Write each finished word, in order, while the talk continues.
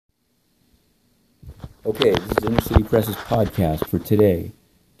Okay, this is Inner City Press's podcast for today,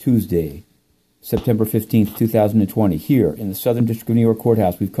 Tuesday, September 15th, 2020. Here in the Southern District of New York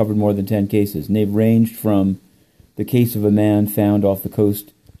Courthouse, we've covered more than 10 cases, and they've ranged from the case of a man found off the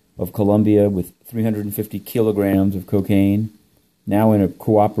coast of Colombia with 350 kilograms of cocaine, now in a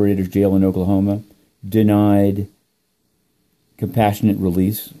cooperator's jail in Oklahoma, denied compassionate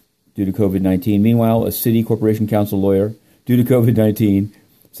release due to COVID-19. Meanwhile, a city corporation council lawyer, due to COVID-19,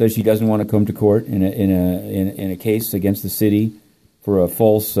 says she doesn't want to come to court in a case against the city for a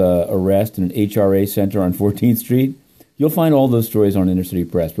false arrest in an HRA center on 14th Street. You'll find all those stories on Inner City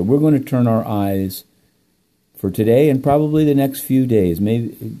Press, but we're going to turn our eyes for today and probably the next few days,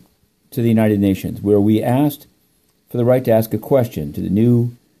 maybe to the United Nations, where we asked for the right to ask a question to the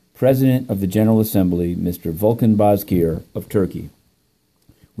new President of the General Assembly, Mr. Volkan Bozkır of Turkey.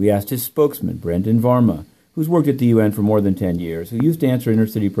 We asked his spokesman, Brendan Varma, who's worked at the UN for more than 10 years, who used to answer Inner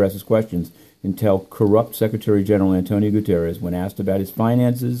City Press's questions until corrupt Secretary General Antonio Guterres, when asked about his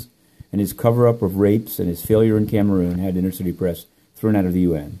finances and his cover-up of rapes and his failure in Cameroon, had Inner City Press thrown out of the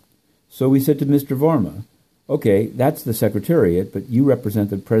UN. So we said to Mr. Varma, okay, that's the Secretariat, but you represent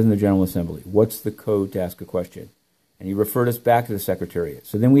the President of the General Assembly. What's the code to ask a question? And he referred us back to the Secretariat.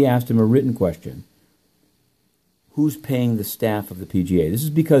 So then we asked him a written question. Who's paying the staff of the PGA? This is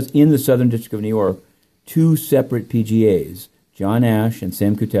because in the Southern District of New York, two separate PGAs, John Ash and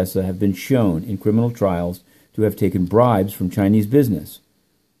Sam Kutesa, have been shown in criminal trials to have taken bribes from Chinese business.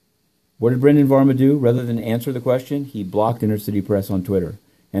 What did Brendan Varma do? Rather than answer the question, he blocked Inner City Press on Twitter.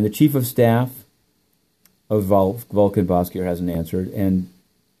 And the chief of staff of Volkan Bozkır hasn't answered, and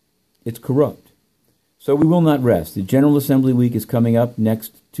it's corrupt. So we will not rest. The General Assembly week is coming up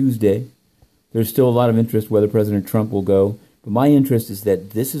next Tuesday. There's still a lot of interest whether President Trump will go. But my interest is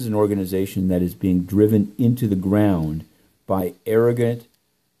that this is an organization that is being driven into the ground by arrogant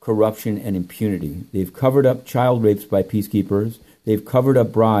corruption and impunity. They've covered up child rapes by peacekeepers. They've covered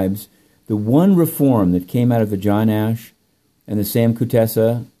up bribes. The one reform that came out of the John Ash and the Sam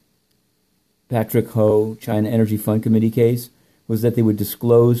Kutesa, Patrick Ho, China Energy Fund Committee case was that they would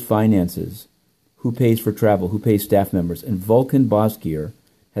disclose finances. Who pays for travel? Who pays staff members? And Volkan Bozkır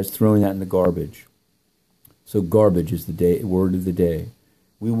has thrown that in the garbage. So garbage is the word of the day.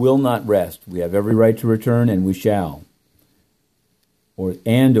 We will not rest. We have every right to return, and we shall. Or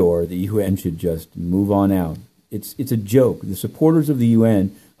the UN should just move on out. It's a joke. The supporters of the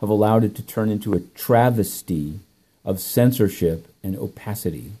UN have allowed it to turn into a travesty of censorship and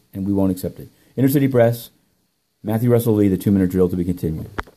opacity, and we won't accept it. Inner City Press, Matthew Russell Lee, the 2-minute drill to be continued.